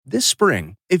This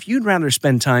spring, if you'd rather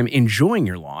spend time enjoying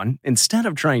your lawn instead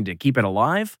of trying to keep it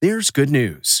alive, there's good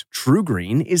news.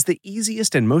 TruGreen is the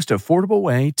easiest and most affordable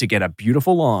way to get a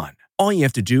beautiful lawn. All you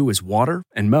have to do is water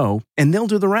and mow, and they'll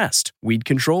do the rest. Weed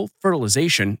control,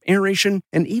 fertilization, aeration,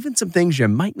 and even some things you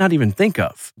might not even think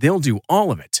of. They'll do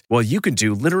all of it, while you can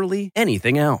do literally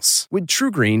anything else. With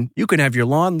TruGreen, you can have your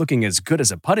lawn looking as good as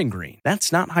a putting green.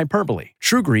 That's not hyperbole.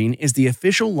 TruGreen is the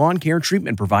official lawn care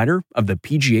treatment provider of the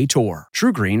PGA Tour.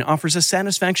 TruGreen offers a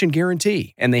satisfaction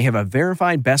guarantee, and they have a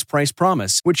verified best price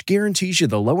promise, which guarantees you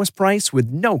the lowest price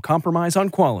with no compromise on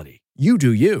quality. You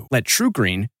do you. Let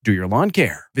TruGreen do your lawn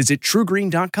care. Visit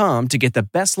TruGreen.com to get the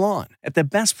best lawn at the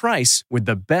best price with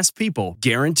the best people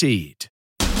guaranteed.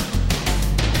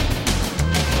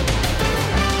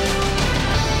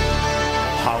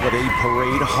 Holiday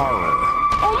Parade horror.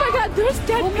 Oh my God, there's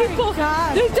dead people.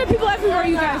 God. There's dead people everywhere,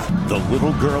 you guys. The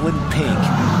little girl in pink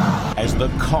as the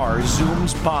car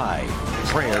zooms by.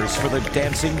 Prayers for the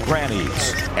dancing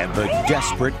grannies and the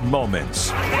desperate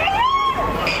moments.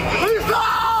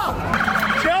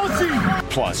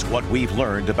 Plus, what we've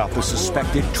learned about the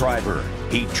suspected driver.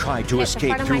 He tried to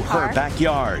escape through her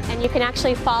backyard. And you can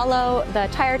actually follow the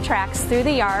tire tracks through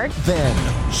the yard.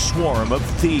 Then, swarm of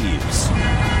thieves.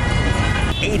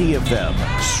 80 of them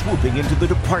swooping into the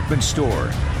department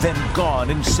store, then gone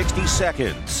in 60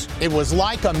 seconds. It was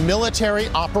like a military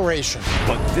operation.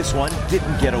 But this one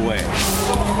didn't get away.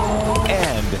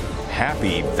 And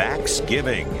happy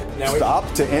Vaxgiving.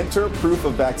 Stop to enter, proof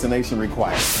of vaccination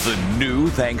required. The new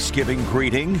Thanksgiving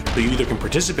greeting. You either can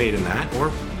participate in that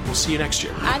or we'll see you next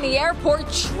year. And the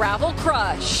airport travel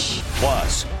crush.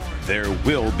 Plus, there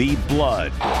will be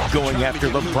blood going after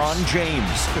LeBron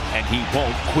James, and he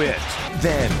won't quit.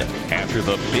 Then, after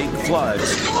the big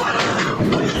floods,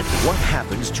 what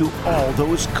happens to all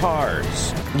those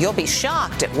cars? You'll be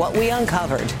shocked at what we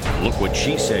uncovered. Look what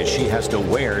she says she has to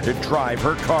wear to drive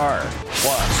her car.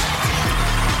 Plus,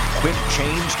 quick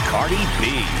change Cardi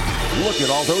B. Look at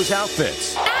all those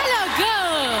outfits. I look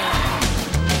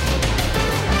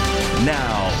good.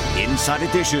 Now, Inside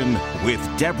Edition with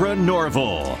Deborah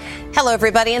Norville. Hello,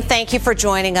 everybody, and thank you for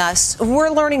joining us. We're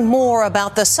learning more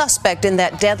about the suspect in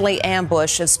that deadly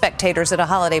ambush of spectators at a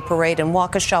holiday parade in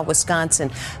Waukesha, Wisconsin.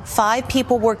 5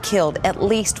 people were killed, at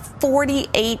least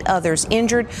 48 others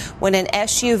injured when an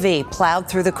SUV plowed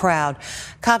through the crowd.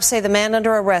 Cops say the man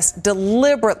under arrest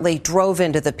deliberately drove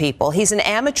into the people. He's an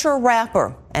amateur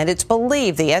rapper, and it's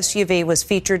believed the SUV was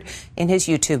featured in his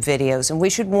YouTube videos. And we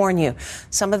should warn you,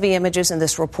 some of the images in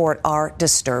this report are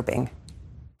disturbing.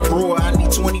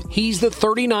 He's the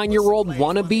 39-year-old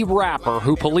wannabe rapper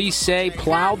who police say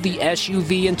plowed the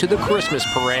SUV into the Christmas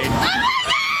parade,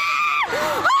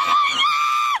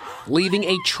 leaving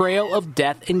a trail of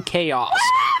death and chaos.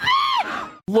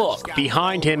 Look,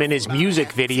 behind him in his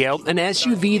music video, an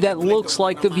SUV that looks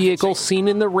like the vehicle seen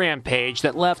in the rampage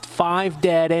that left 5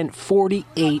 dead and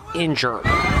 48 injured.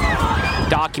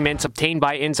 Documents obtained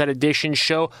by Inside Edition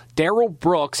show Darrell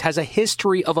Brooks has a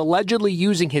history of allegedly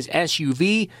using his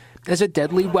SUV as a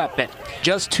deadly weapon.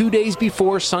 Just 2 days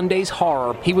before Sunday's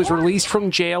horror, he was released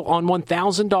from jail on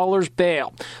 $1,000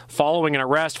 bail, following an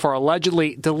arrest for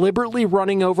allegedly deliberately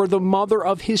running over the mother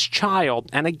of his child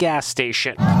at a gas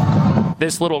station.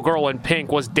 This little girl in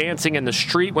pink was dancing in the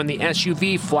street when the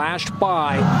SUV flashed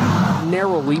by,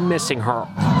 narrowly missing her.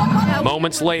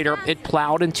 Moments later, it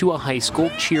plowed into a high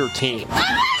school cheer team.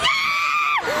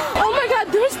 Oh my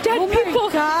God, there's dead people.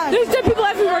 There's dead people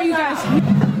everywhere, you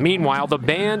guys. Meanwhile, the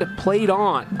band played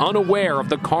on, unaware of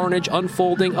the carnage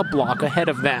unfolding a block ahead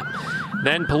of them.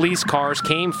 Then police cars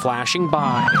came flashing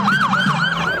by.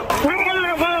 We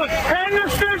got about 10 or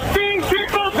 15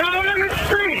 people down in the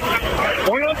street.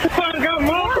 We also got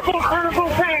multiple carnival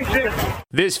faces.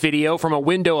 This video from a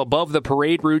window above the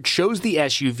parade route shows the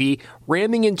SUV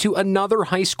ramming into another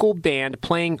high school band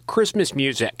playing Christmas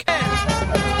music.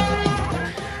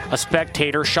 A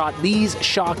spectator shot these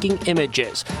shocking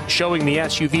images, showing the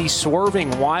SUV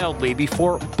swerving wildly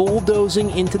before bulldozing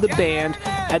into the band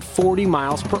at 40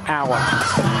 miles per hour.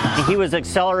 He was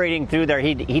accelerating through there.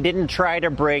 He didn't try to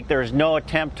brake. There's no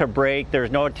attempt to brake.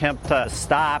 There's no attempt to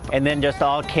stop. And then just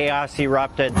all chaos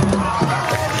erupted.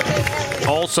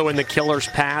 Also in the killer's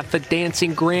path, the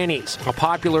Dancing Grannies, a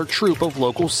popular troupe of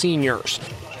local seniors.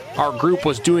 Our group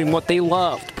was doing what they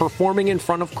loved, performing in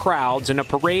front of crowds in a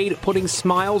parade, putting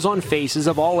smiles on faces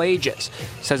of all ages,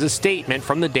 says a statement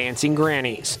from the Dancing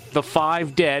Grannies. The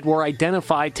 5 dead were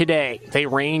identified today. They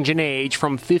range in age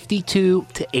from 52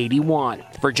 to 81.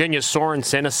 Virginia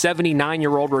Sorensen, a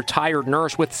 79-year-old retired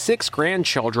nurse with 6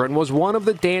 grandchildren, was one of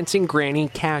the Dancing Granny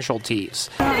casualties.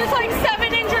 There's like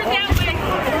 7 injured that way.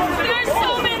 There's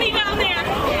so many down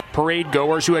there. Parade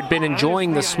goers who had been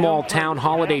enjoying the small town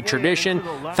holiday tradition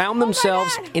found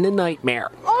themselves in a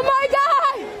nightmare. Oh my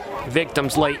God!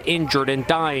 Victims lay injured and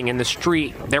dying in the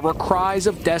street. There were cries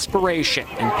of desperation,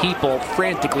 and people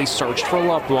frantically searched for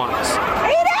loved ones.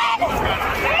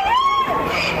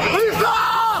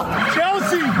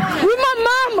 Chelsea! With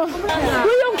my mama!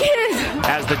 With your kids!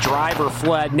 As the driver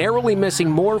fled, narrowly missing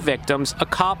more victims, a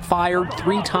cop fired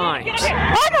 3 times.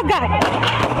 Oh my God!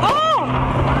 Oh!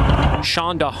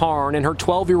 Shonda Harn and her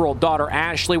 12-year-old daughter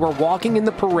Ashley were walking in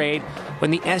the parade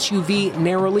when the SUV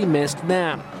narrowly missed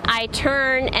them. I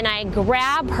turn and I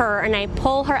grab her and I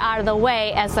pull her out of the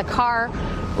way as the car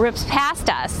rips past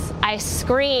us. I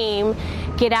scream,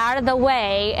 get out of the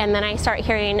way, and then I start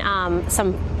hearing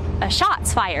some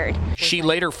shots fired. She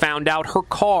later found out her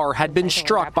car had been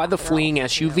struck by the fleeing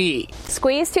SUV.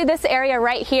 Squeezed through this area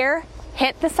right here,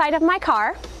 hit the side of my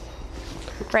car,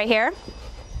 right here.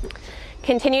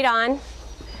 Continued on,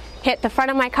 hit the front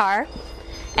of my car,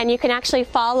 and you can actually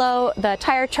follow the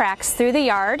tire tracks through the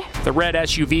yard. The red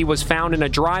SUV was found in a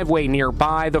driveway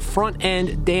nearby, the front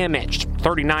end damaged.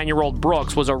 39-year-old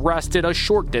Brooks was arrested a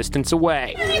short distance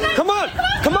away. Come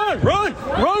on,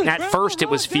 run! At first, it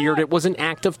was feared it was an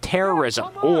act of terrorism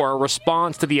or a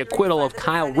response to the acquittal of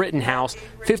Kyle Rittenhouse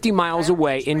 50 miles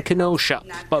away in Kenosha.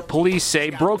 But police say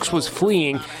Brooks was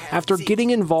fleeing after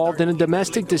getting involved in a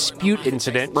domestic dispute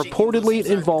incident reportedly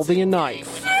involving a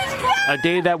knife. A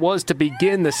day that was to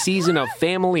begin the season of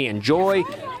family and joy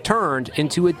turned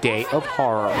into a day of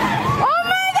horror.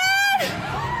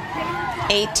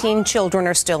 18 children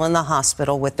are still in the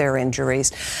hospital with their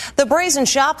injuries. The brazen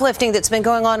shoplifting that's been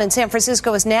going on in San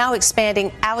Francisco is now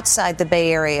expanding outside the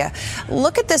Bay Area.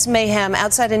 Look at this mayhem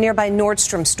outside a nearby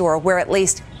Nordstrom store where at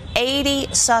least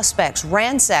 80 suspects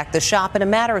ransacked the shop in a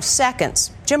matter of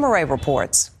seconds. Jim Murray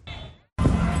reports.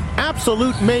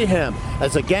 Absolute mayhem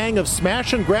as a gang of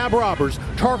smash and grab robbers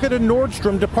targeted a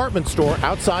Nordstrom department store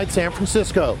outside San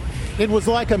Francisco. It was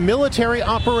like a military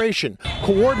operation,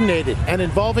 coordinated and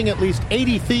involving at least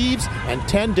 80 thieves and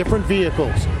 10 different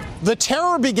vehicles. The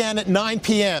terror began at 9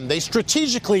 p.m. They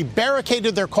strategically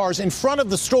barricaded their cars in front of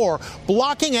the store,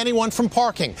 blocking anyone from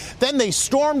parking. Then they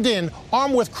stormed in,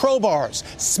 armed with crowbars,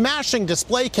 smashing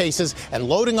display cases and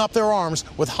loading up their arms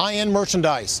with high-end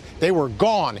merchandise. They were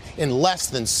gone in less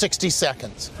than 60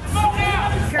 seconds.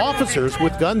 Officers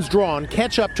with guns drawn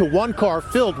catch up to one car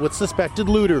filled with suspected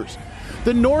looters.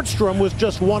 The Nordstrom was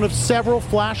just one of several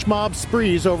flash mob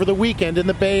sprees over the weekend in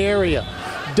the Bay Area.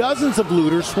 Dozens of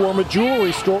looters swarm a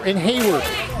jewelry store in Hayward,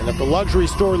 and at the luxury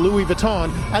store Louis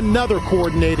Vuitton, another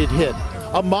coordinated hit.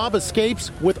 A mob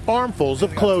escapes with armfuls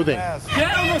of clothing.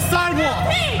 Get on the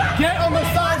sidewalk! Get on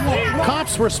the sidewalk!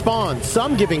 Cops respond,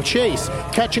 some giving chase,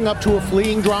 catching up to a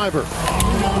fleeing driver.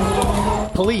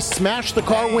 Police smash the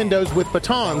car windows with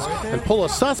batons and pull a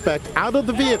suspect out of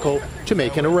the vehicle to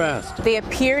make an arrest. They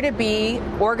appear to be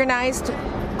organized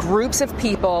groups of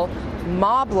people,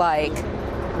 mob-like,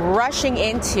 rushing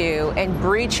into and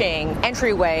breaching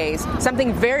entryways,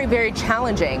 something very, very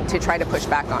challenging to try to push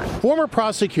back on. Former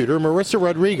prosecutor Marissa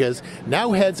Rodriguez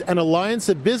now heads an alliance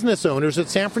of business owners at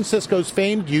San Francisco's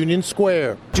famed Union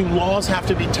Square. Do laws have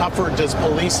to be tougher? Does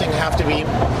policing have to be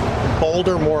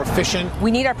bolder, more efficient? We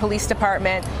need our police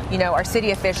department, our city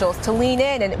officials to lean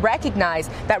in and recognize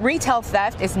that retail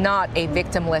theft is not a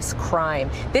victimless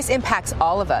crime. This impacts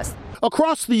all of us.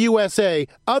 Across the USA,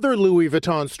 other Louis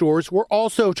Vuitton stores were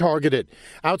also targeted.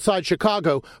 Outside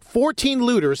Chicago, 14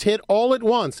 looters hit all at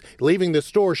once, leaving the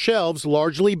store shelves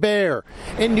largely bare.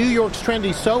 In New York's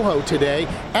trendy Soho today,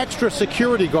 extra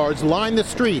security guards line the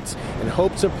streets in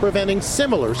hopes of preventing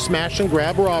similar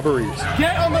smash-and-grab robberies.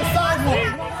 Get on the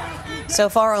sidewalk! So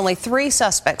far, only 3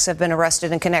 suspects have been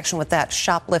arrested in connection with that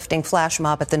shoplifting flash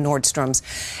mob at the Nordstroms.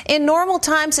 In normal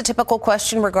times, a typical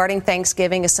question regarding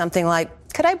Thanksgiving is something like,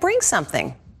 could I bring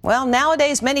something? Well,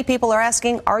 nowadays, many people are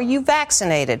asking, are you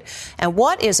vaccinated? And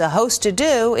what is a host to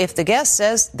do if the guest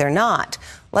says they're not?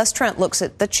 Les Trent looks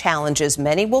at the challenges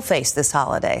many will face this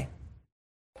holiday.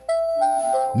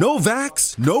 No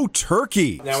vax, no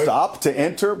turkey. Stop to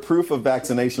enter, proof of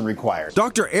vaccination required.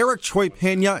 Dr. Eric Choi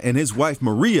Pena and his wife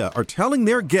Maria are telling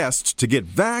their guests to get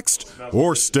vaxxed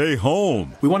or stay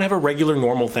home. We want to have a regular,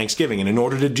 normal Thanksgiving, and in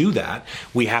order to do that,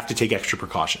 we have to take extra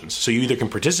precautions. So you either can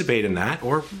participate in that,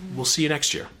 or we'll see you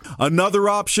next year. Another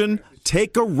option,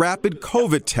 take a rapid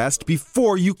COVID test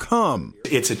before you come.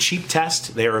 It's a cheap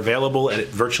test. They are available at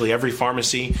virtually every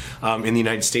pharmacy in the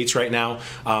United States right now.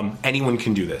 Anyone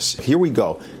can do this. Here we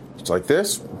go. It's like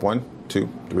this. 1, 2,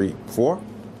 3, 4,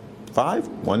 5.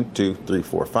 1, 2, 3,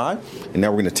 4, 5. And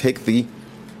now we're going to take the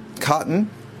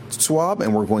cotton swab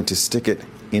and we're going to stick it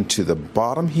into the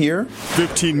bottom here.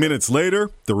 15 minutes later,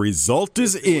 the result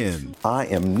is in. I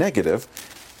am negative,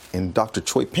 and Dr.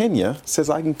 Choi Pena says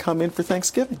I can come in for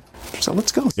Thanksgiving. So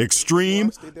let's go.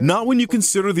 Extreme? Not when you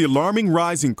consider the alarming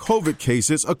rise in COVID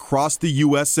cases across the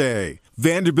USA.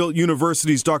 Vanderbilt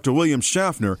University's Dr. William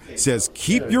Schaffner says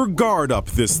keep your guard up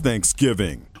this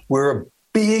Thanksgiving. We're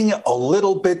being a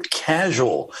little bit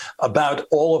casual about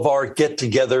all of our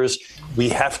get-togethers. We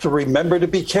have to remember to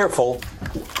be careful,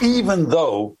 even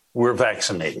though we're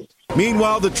vaccinated.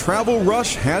 Meanwhile, the travel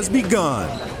rush has begun.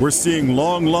 We're seeing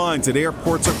long lines at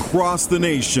airports across the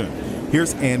nation.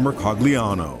 Here's Ann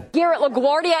Mercogliano. Here at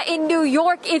LaGuardia in New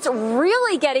York, it's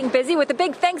really getting busy with the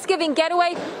big Thanksgiving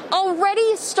getaway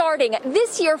already starting.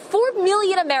 This year, 4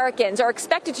 million Americans are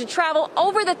expected to travel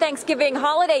over the Thanksgiving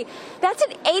holiday. That's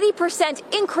an 80%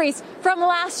 increase from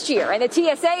last year. And the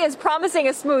TSA is promising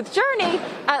a smooth journey,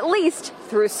 at least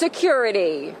through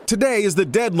security. Today is the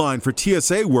deadline for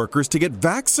TSA workers to get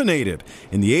vaccinated.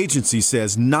 And the agency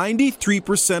says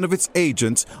 93% of its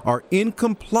agents are in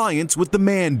compliance with the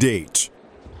mandate.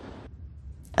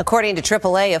 According to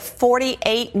AAA,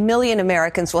 48 million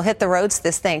Americans will hit the roads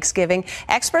this Thanksgiving.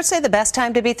 Experts say the best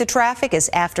time to beat the traffic is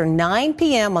after 9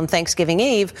 p.m. on Thanksgiving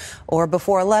Eve or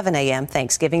before 11 a.m.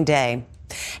 Thanksgiving Day.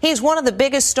 He's one of the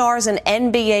biggest stars in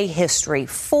NBA history.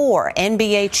 4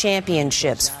 NBA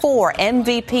championships, 4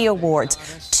 MVP awards,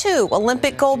 2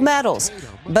 Olympic gold medals.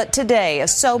 But today, a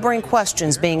sobering question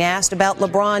is being asked about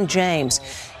LeBron James.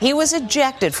 He was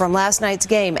ejected from last night's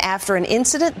game after an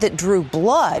incident that drew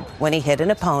blood when he hit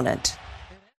an opponent.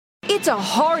 It's a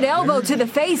hard elbow to the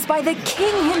face by the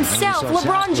king himself,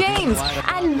 LeBron James.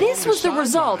 And this was the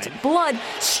result, blood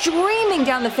streaming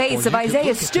down the face of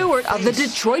Isaiah Stewart of the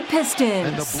Detroit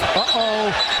Pistons.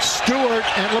 Stewart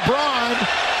and LeBron.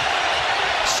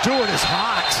 Stewart is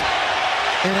hot.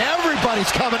 And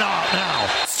everybody's coming out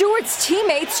now. Stewart's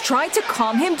teammates tried to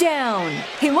calm him down.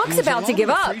 He looks about to give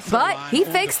up, but he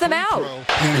fakes them out.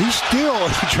 And he's still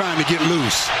trying to get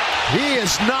loose. He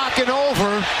is knocking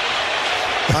over.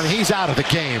 I mean, he's out of the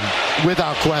game,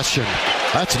 without question.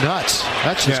 That's nuts.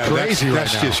 That's just crazy right now.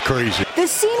 That's just crazy. The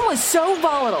scene was so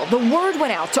volatile, the word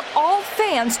went out to all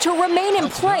fans to remain in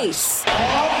place.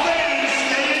 All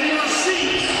fans, stay in your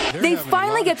seats. They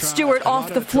finally get Stewart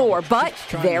off the floor, but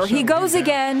there he goes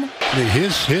again.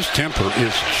 His temper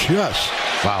is just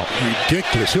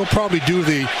ridiculous. He'll probably do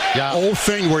the old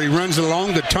thing where he runs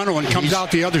along the tunnel and comes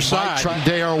out the other side.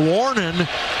 They are warning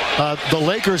the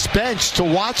Lakers bench to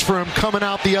watch for him coming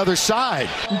out the other side.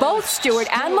 Both Stewart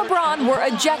and LeBron were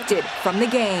ejected from the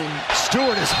game.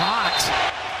 Stewart is hot.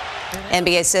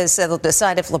 NBA says they'll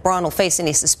decide if LeBron will face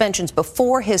any suspensions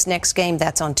before his next game.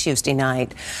 That's on Tuesday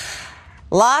night.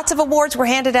 Lots of awards were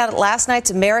handed out at last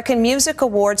night's American Music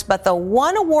Awards, but the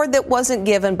one award that wasn't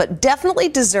given but definitely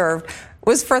deserved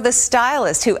was for the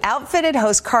stylist who outfitted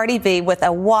host Cardi B with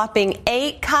a whopping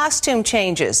 8 costume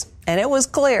changes. And it was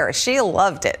clear she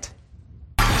loved it.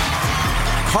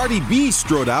 Cardi B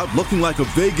strode out looking like a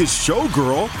Vegas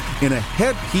showgirl in a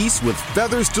headpiece with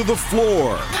feathers to the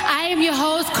floor. I am your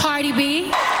host, Cardi B,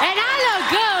 and I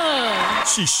look good.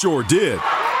 She sure did.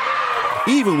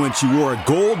 Even when she wore a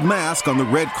gold mask on the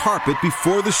red carpet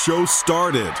before the show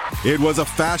started. It was a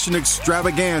fashion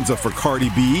extravaganza for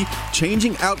Cardi B,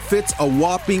 changing outfits a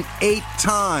whopping 8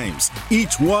 times,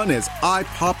 each one as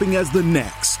eye-popping as the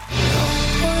next.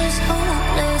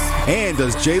 And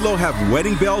does J-Lo have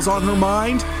wedding bells on her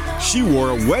mind? She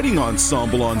wore a wedding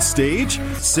ensemble on stage,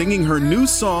 singing her new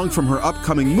song from her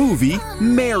upcoming movie,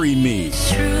 Marry Me.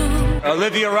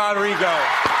 Olivia Rodrigo.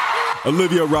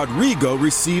 Olivia Rodrigo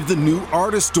received the New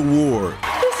Artist Award.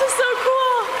 This is so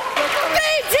cool.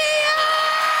 BTS!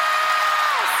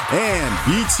 And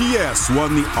BTS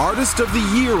won the Artist of the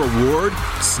Year award,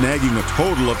 snagging a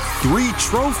total of 3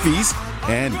 trophies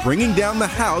and bringing down the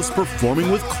house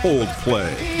performing with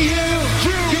Coldplay.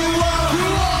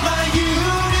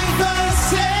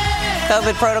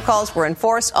 COVID protocols were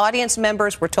enforced. Audience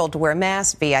members were told to wear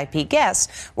masks. VIP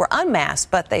guests were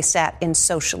unmasked, but they sat in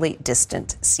socially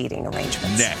distant seating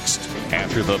arrangements. Next,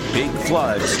 after the big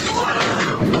floods,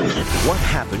 what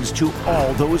happens to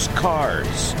all those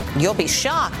cars? You'll be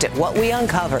shocked at what we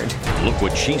uncovered. Look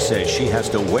what she says she has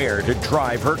to wear to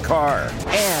drive her car.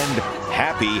 And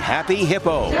Happy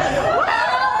Hippo.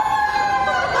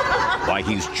 Why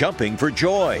he's jumping for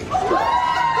joy.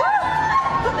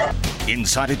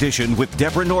 Inside Edition with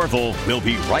Deborah Norville. We'll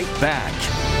be right back.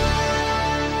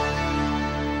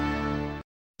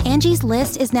 Angie's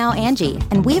List is now Angie,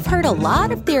 and we've heard a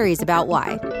lot of theories about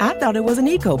why. I thought it was an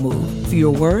eco move.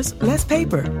 Fewer words, less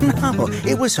paper. No,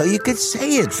 it was so you could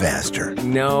say it faster.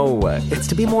 No, it's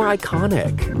to be more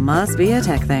iconic. Must be a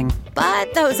tech thing.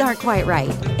 But those aren't quite right.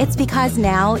 It's because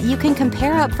now you can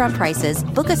compare upfront prices,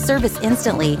 book a service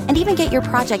instantly, and even get your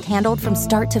project handled from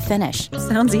start to finish.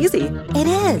 Sounds easy. It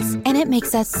is, and it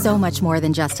makes us so much more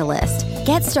than just a list.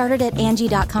 Get started at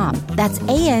Angie.com. That's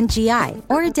ANGI,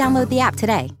 or download the app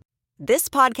today. This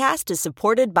podcast is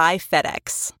supported by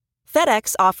FedEx.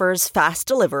 FedEx offers fast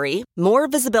delivery, more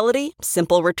visibility,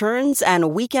 simple returns,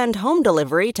 and weekend home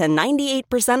delivery to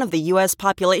 98% of the U.S.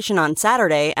 population on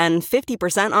Saturday and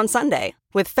 50% on Sunday.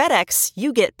 With FedEx,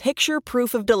 you get picture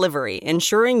proof of delivery,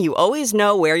 ensuring you always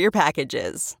know where your package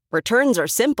is. Returns are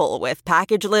simple with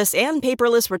packageless and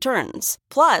paperless returns.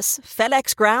 Plus,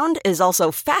 FedEx Ground is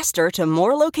also faster to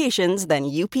more locations than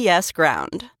UPS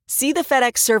Ground. See the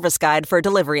FedEx service guide for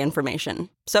delivery information.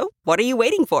 So, what are you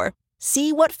waiting for?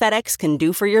 See what FedEx can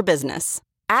do for your business.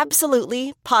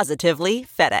 Absolutely, positively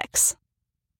FedEx.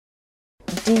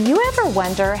 Do you ever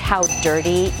wonder how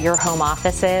dirty your home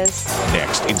office is?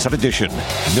 Next, Inside Edition,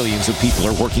 millions of people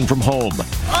are working from home.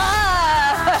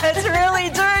 It's really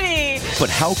dirty. But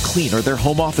how clean are their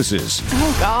home offices?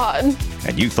 Oh, God.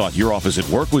 And you thought your office at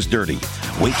work was dirty.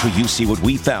 Wait till you see what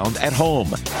we found at home.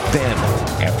 Then,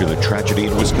 after the tragedy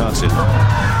in Wisconsin,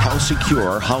 how secure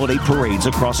are holiday parades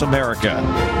across America?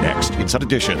 Next, Inside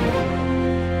Edition.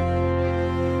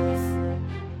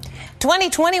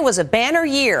 2020 was a banner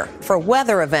year for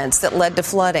weather events that led to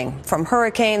flooding. From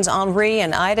hurricanes Henri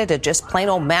and Ida to just plain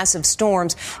old massive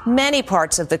storms, many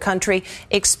parts of the country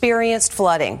experienced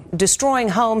flooding, destroying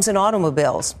homes and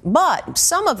automobiles. But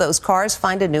some of those cars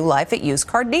find a new life at used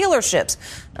car dealerships.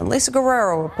 And Lisa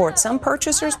Guerrero reports some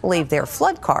purchasers believe their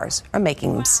flood cars are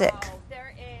making them sick.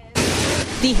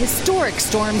 The historic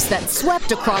storms that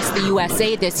swept across the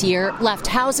USA this year left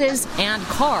houses and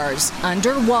cars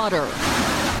underwater.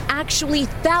 Actually,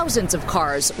 thousands of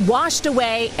cars washed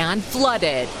away and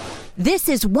flooded. This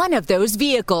is one of those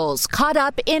vehicles caught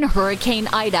up in Hurricane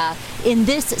Ida in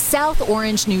this South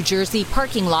Orange, New Jersey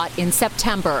parking lot in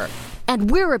September. And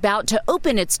we're about to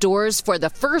open its doors for the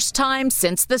first time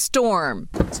since the storm.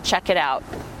 Let's check it out.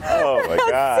 Oh, my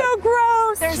God. That's so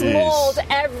gross. There's mold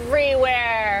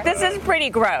everywhere. This is pretty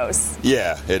gross.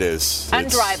 Yeah, it is.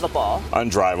 Undrivable.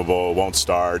 Undrivable, won't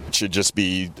start. It should just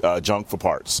be junk for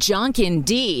parts. Junk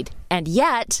indeed. And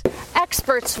yet,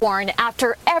 experts warn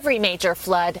after every major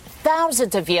flood,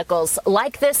 thousands of vehicles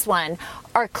like this one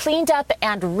are cleaned up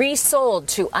and resold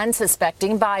to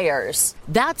unsuspecting buyers.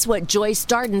 That's what Joyce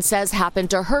Darden says happened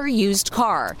to her used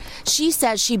car. She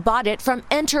says she bought it from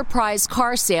Enterprise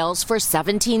Car Sales for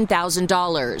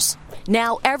 $17,000.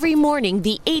 Now, every morning,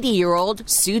 the 80-year-old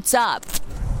suits up.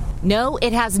 No,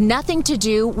 it has nothing to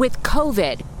do with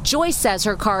COVID. Joyce says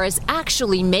her car is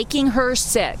actually making her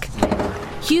sick.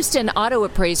 Houston auto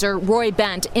appraiser Roy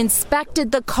Bent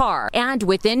inspected the car, and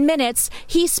within minutes,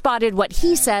 he spotted what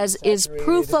he says is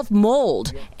proof of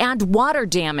mold and water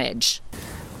damage.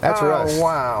 That's rust. Oh,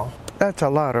 wow. That's a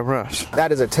lot of rust.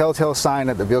 That is a telltale sign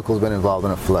that the vehicle's been involved in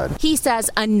a flood. He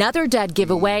says another dead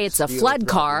giveaway, it's a flood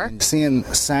car. Seeing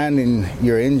sand in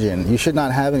your engine, you should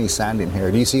not have any sand in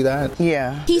here. Do you see that?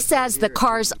 Yeah. He says the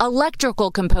car's electrical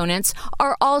components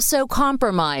are also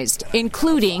compromised,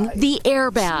 including the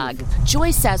airbag.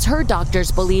 Joyce says her doctors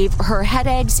believe her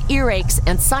headaches, earaches,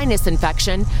 and sinus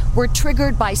infection were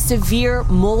triggered by severe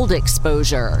mold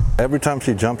exposure. Every time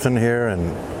she jumps in here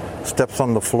and steps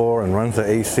on the floor and runs the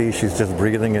AC, she's just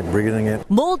breathing it.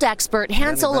 Mold expert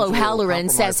Hansel O'Halloran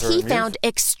says he found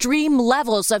extreme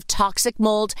levels of toxic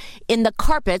mold in the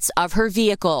carpets of her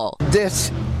vehicle.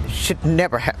 This should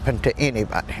never happen to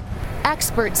anybody.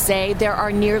 Experts say there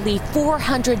are nearly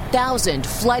 400,000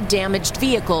 flood-damaged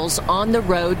vehicles on the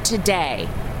road today.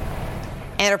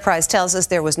 Enterprise tells us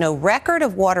there was no record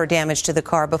of water damage to the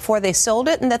car before they sold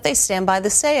it and that they stand by the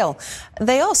sale.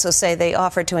 They also say they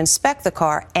offered to inspect the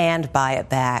car and buy it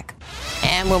back.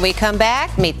 And when we come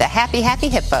back, meet the Happy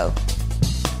Hippo.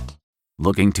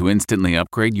 Looking to instantly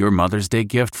upgrade your Mother's Day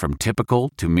gift from typical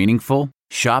to meaningful?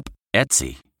 Shop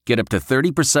Etsy. Get up to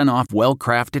 30% off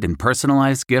well-crafted and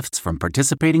personalized gifts from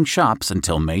participating shops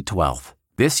until May 12th.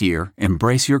 This year,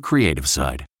 embrace your creative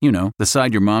side. You know, the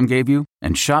side your mom gave you.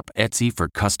 And shop Etsy for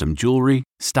custom jewelry,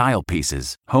 style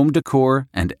pieces, home decor,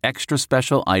 and extra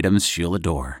special items she'll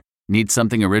adore. Need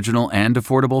something original and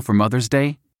affordable for Mother's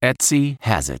Day? Etsy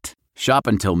has it. Shop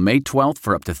until May 12th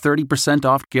for up to 30%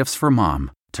 off gifts for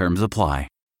mom. Terms apply.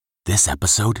 This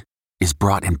episode is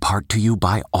brought in part to you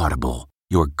by Audible,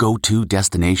 your go-to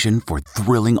destination for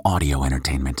thrilling audio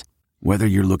entertainment. Whether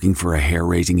you're looking for a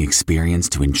hair-raising experience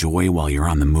to enjoy while you're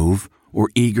on the move or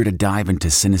eager to dive into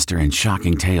sinister and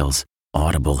shocking tales,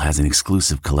 Audible has an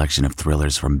exclusive collection of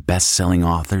thrillers from best-selling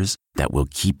authors that will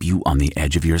keep you on the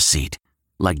edge of your seat.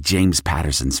 Like James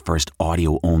Patterson's first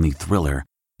audio-only thriller,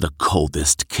 The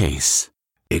Coldest Case.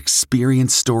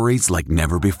 Experience stories like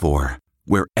never before,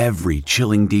 where every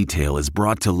chilling detail is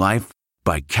brought to life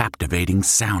by captivating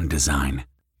sound design.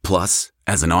 Plus,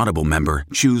 as an Audible member,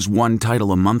 choose one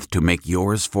title a month to make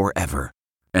yours forever.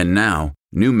 And now,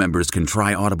 new members can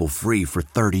try Audible free for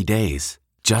 30 days.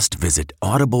 Just visit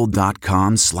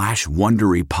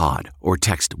audible.com/WonderyPod or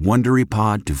text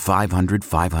WonderyPod to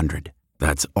 500-500.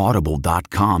 That's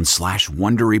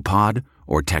audible.com/WonderyPod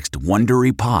or text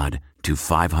WonderyPod to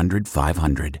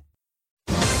 500-500.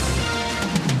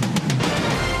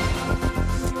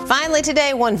 Finally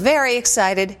today, one very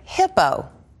excited hippo.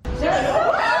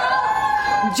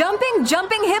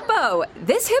 Jumping hippo.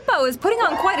 This hippo is putting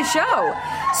on quite a show.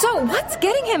 So what's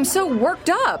getting him so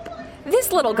worked up?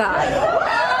 This little guy.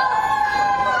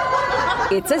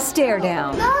 It's a stare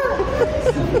down.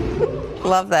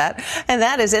 Love that. And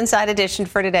that is Inside Edition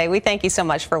for today. We thank you so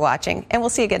much for watching, and we'll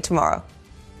see you again tomorrow.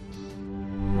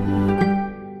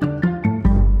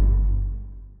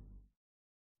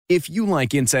 If you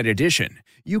like Inside Edition,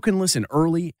 you can listen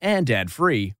early and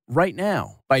ad-free right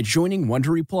now by joining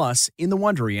Wondery Plus in the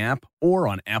Wondery app or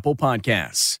on Apple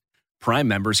Podcasts. Prime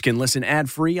members can listen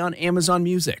ad-free on Amazon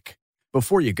Music.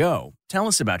 Before you go, tell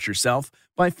us about yourself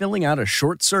by filling out a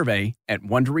short survey at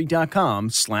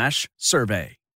Wondery.com/survey.